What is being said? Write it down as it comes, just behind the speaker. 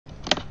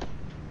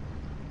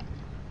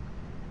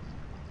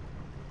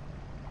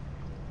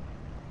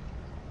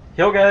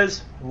Yo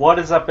guys, what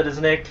is up? It is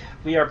Nick.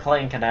 We are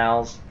playing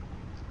Canals.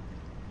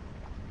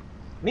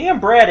 Me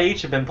and Brad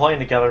H have been playing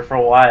together for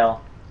a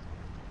while.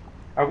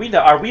 Are we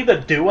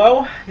the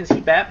duo? Is he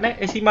Batman?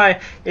 Is he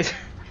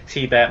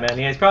Batman?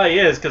 Yeah, he probably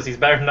is because he's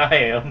better than I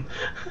am.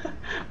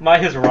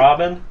 Is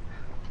Robin.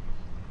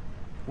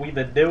 We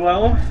the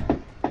duo.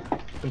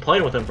 Been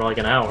playing with him for like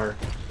an hour.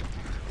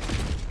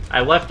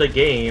 I left the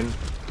game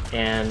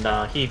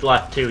and he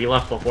left too. He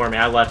left before me.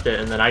 I left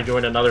it and then I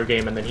joined another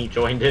game and then he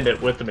joined in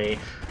it with me.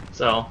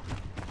 So,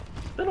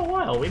 it's been a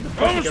while. We've been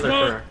playing together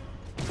for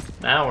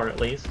an hour at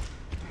least.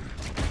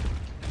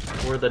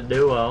 We're the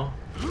duo.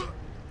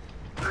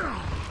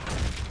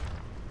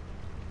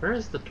 Where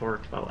is the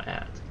torque bow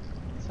at?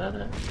 Is that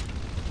it?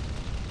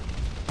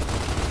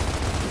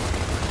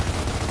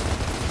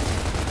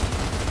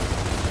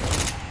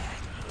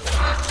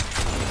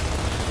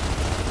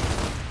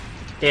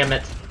 Damn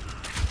it.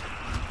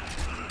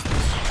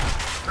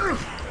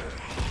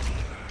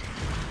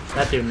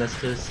 That dude missed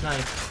his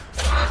snipe.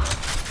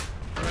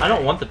 I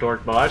don't want the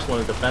torque bow, I just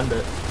want to defend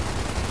it.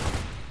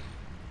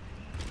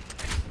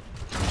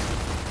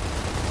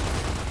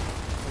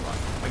 Hold on.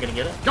 Am I gonna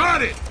get it?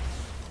 Got it!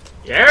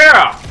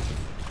 Yeah!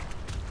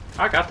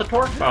 I got the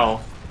torque bow.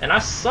 And I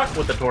suck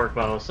with the torque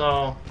bow,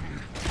 so...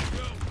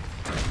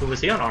 Who was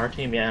he on our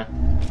team? Yeah.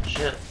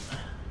 Shit.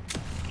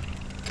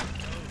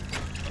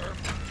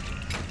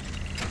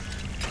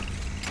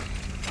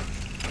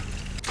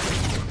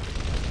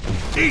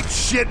 Eat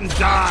shit and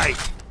die!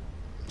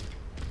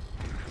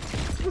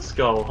 Let's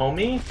go,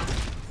 homie.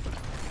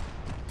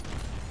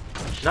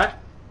 Should I...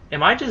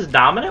 Am I just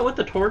dominant with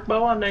the torque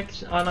bow on a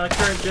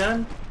current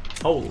gen?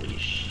 Holy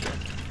shit.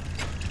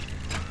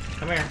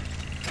 Come here.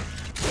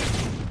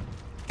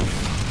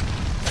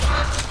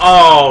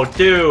 Oh,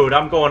 dude,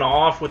 I'm going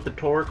off with the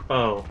torque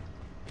bow.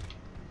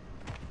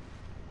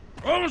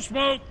 Roll of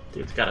smoke!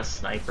 Dude's got a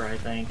sniper, I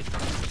think.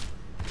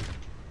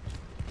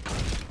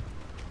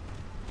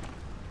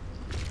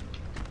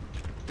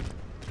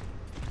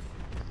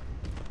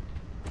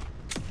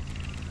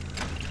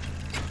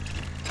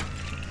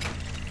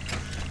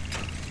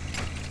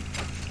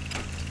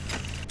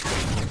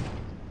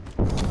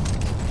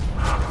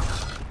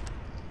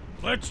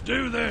 Let's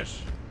do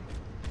this!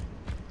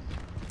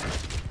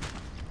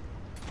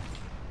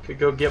 Could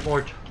go get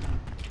more...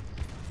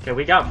 Okay,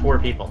 we got 4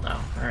 people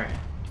now. Alright.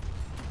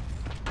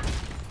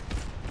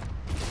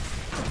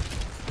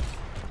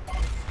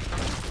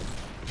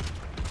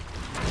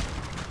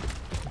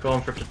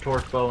 Going for the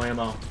torque bow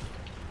ammo.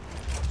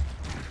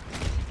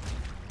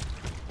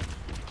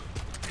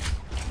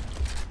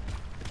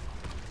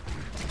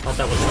 Thought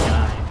that was a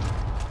guy.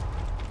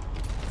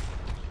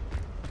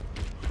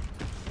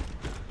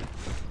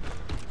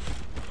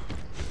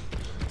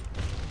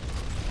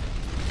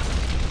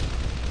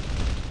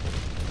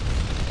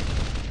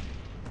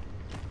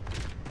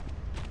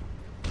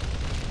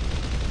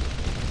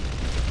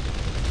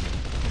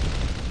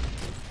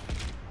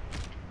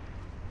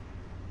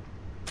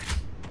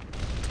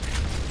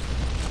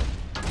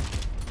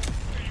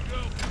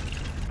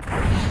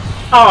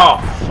 Oh,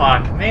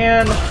 fuck,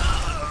 man.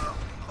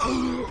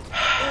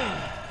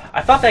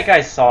 I thought that guy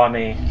saw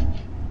me.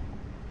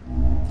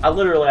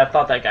 I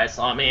thought that guy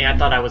saw me. I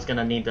thought I was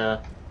gonna need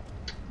to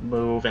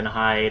move and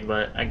hide,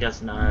 but I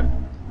guess not.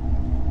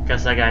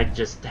 Guess that guy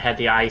just had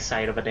the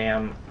eyesight of a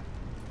damn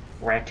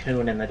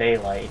raccoon in the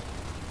daylight.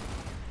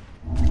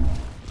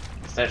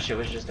 That shit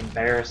was just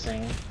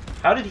embarrassing.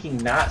 How did he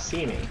not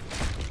see me?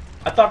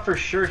 I thought for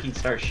sure he'd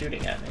start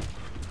shooting at me.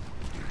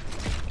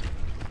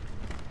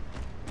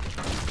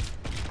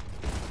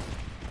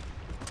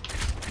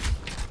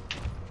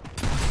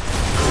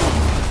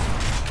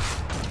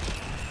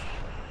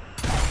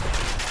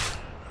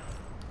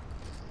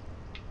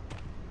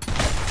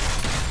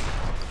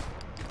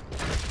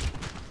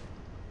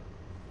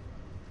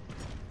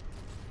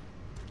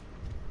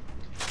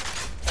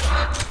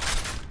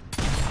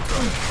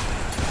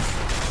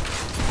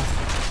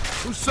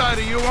 Whose side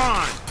are you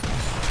on?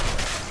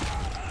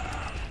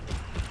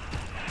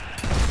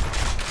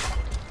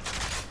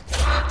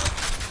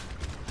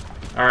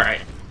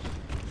 Alright.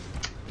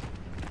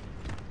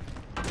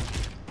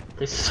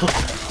 This is so...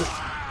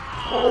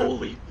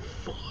 Holy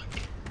fuck.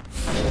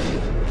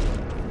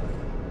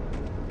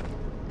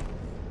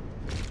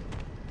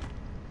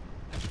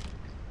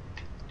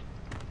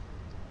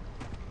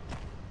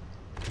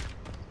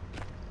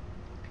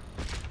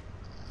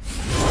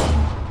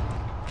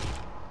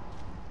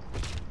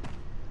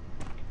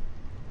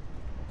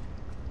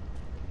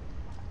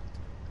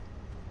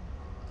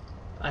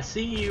 I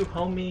see you,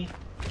 homie.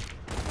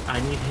 I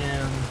need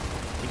him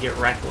to get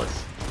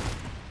reckless.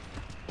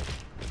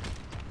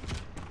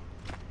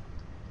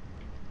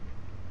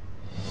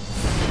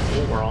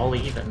 Oh, we're all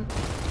even.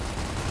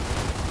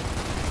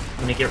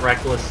 I'm gonna get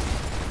reckless.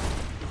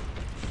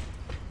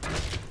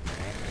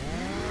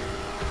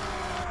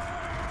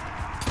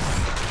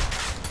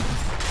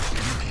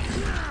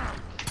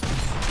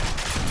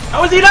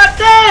 How is he not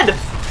dead?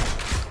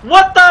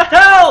 What the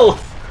hell?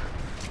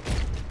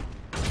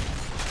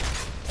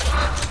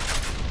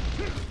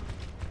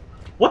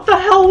 What the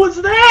hell was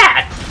was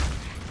that?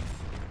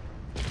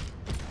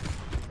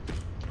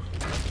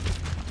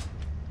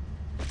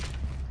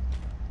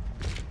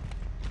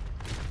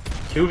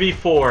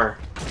 2v4.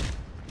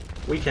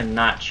 We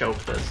cannot choke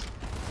this.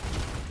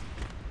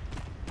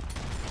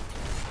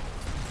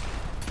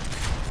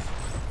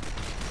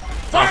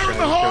 Fire I in should the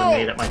have hole!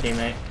 made it my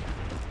teammate.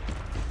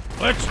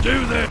 Let's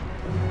do this.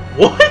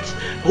 What?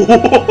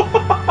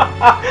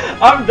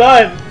 I'm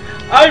done.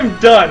 I'm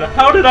done.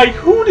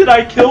 Who did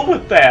I kill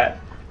with that?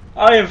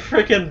 I am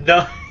freaking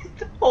done.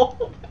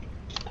 Oh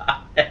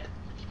my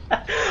god.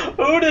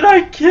 Who did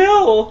I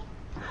kill?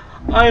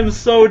 I am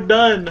so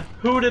done.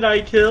 Who did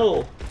I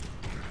kill?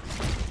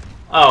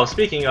 Oh,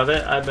 speaking of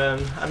it,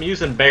 I'm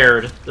using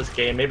Baird this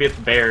game. Maybe it's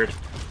Baird.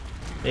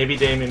 Maybe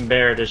Damien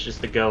Baird is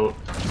just the GOAT.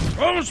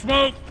 Roll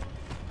smoke.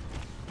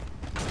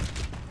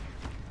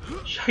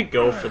 Should I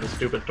go for the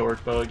stupid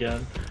torque bow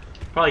again?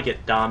 Probably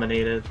get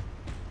dominated.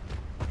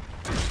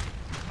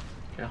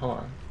 Okay, hold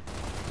on.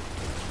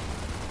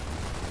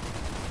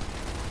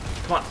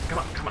 Come on, come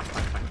on, come on, come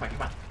on, come on, come on,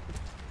 come on.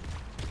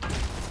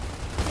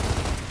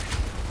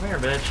 Come here,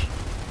 bitch.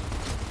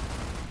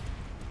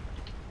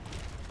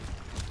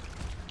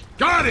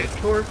 Got it.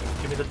 Torque,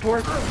 give me the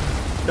torque.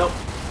 Nope.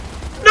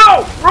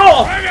 No!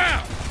 Roll! Bring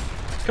out.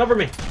 Cover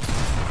me.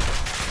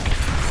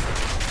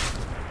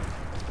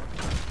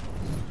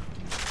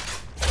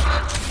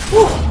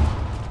 Woo!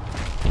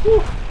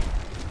 Woo!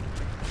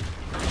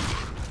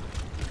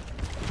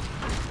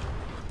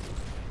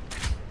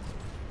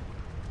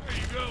 There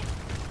you go.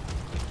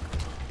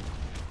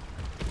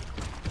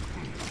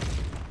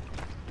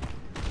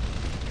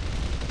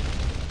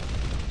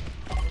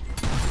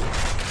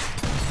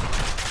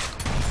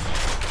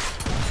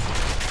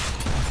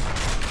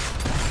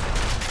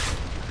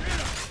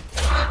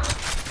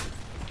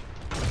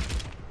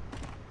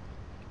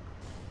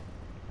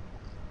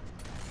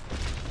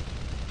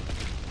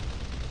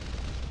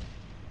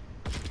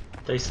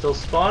 They still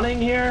spawning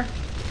here?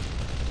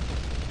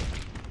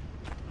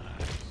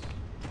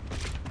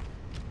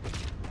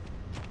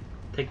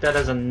 Take that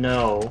as a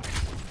no.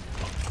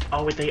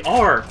 Oh, wait, they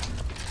are!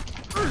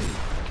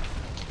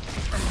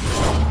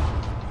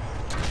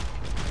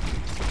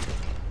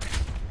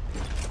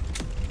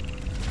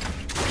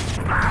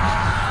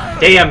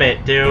 Damn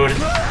it, dude!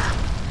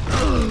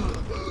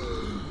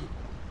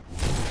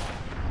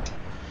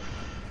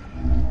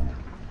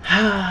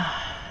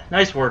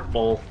 Nice work,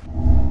 Bull.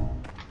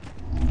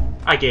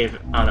 I gave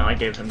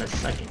him his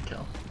second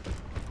kill.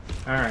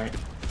 Alright.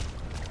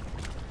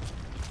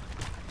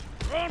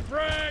 Run,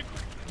 frag.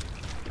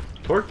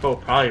 Torque bow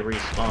probably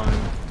respawn.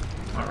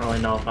 I don't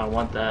really know if I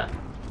want that.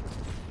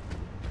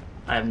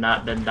 I have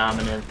not been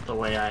dominant the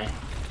way I...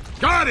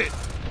 Got it.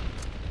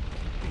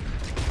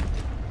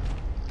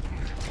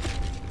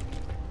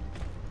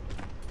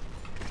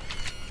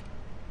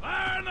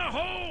 Fire in the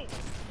hole.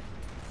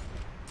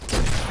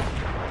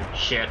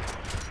 Shit.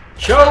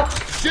 Choke!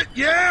 Shit,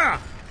 yeah.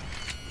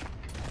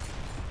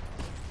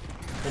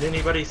 Did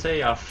anybody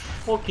say a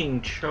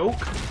fucking choke?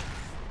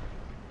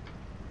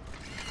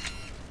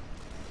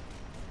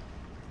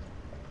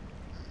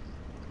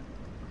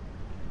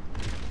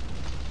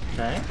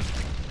 Okay.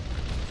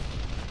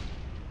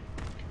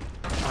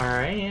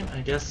 Alright,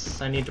 I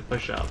guess I need to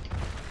push up.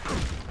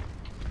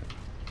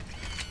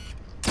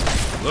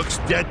 Looks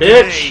dead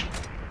Bitch! today.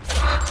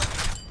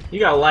 You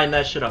gotta line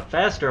that shit up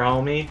faster,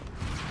 homie.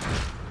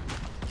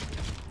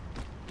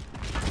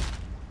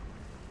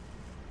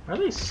 Where are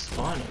they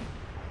spawning?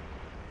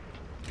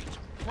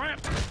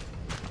 Crap.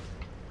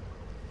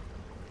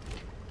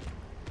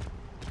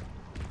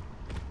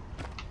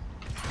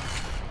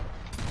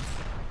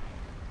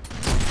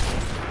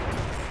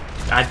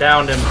 I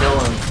downed him, kill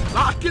him.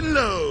 Lock and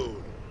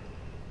load.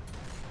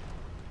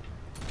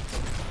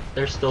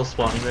 They're still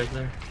spawning right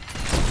there.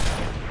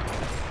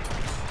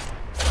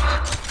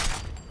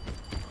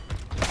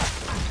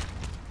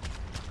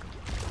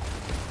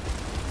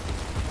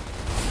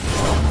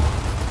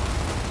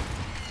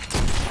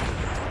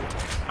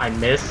 I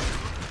missed.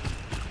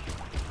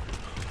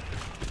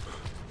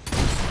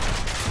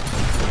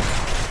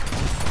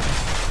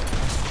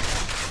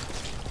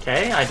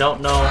 Okay, I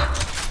don't know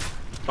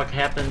what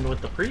happened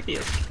with the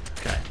previous.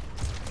 Okay.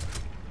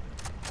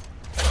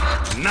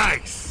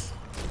 Nice.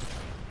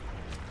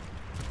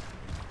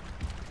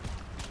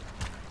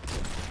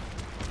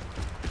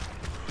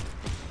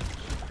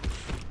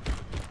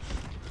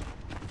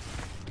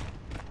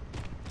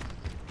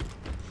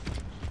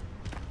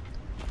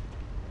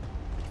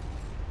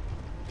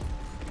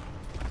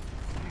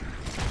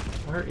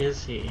 Where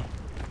is he?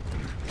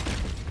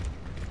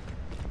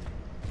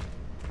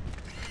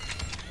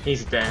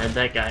 He's dead.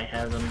 That guy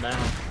has him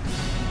down.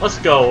 Let's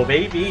go,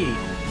 baby.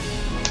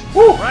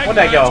 Woo! Where'd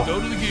I go?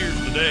 Go to the gears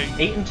today.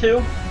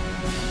 8-2?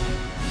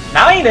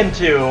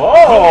 9-2!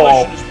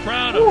 Oh! Coalition is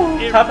proud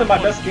Woo, of top of my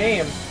everyone. best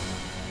game.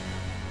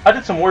 I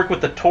did some work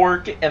with the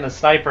torque and the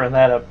sniper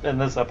in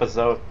this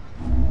episode.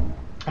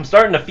 I'm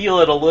starting to feel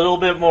it a little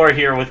bit more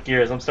here with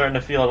Gears. I'm starting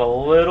to feel it a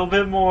little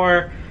bit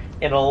more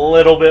and a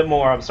little bit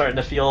more. I'm starting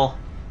to feel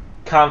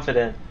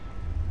confident.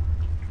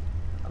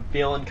 I'm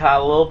Feeling a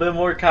little bit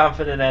more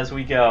confident as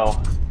we go.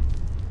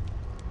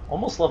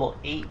 Almost level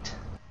 8.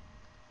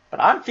 But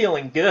I'm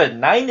feeling good.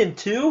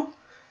 9-2?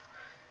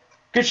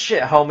 Good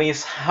shit,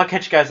 homies. I'll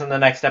catch you guys in the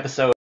next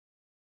episode.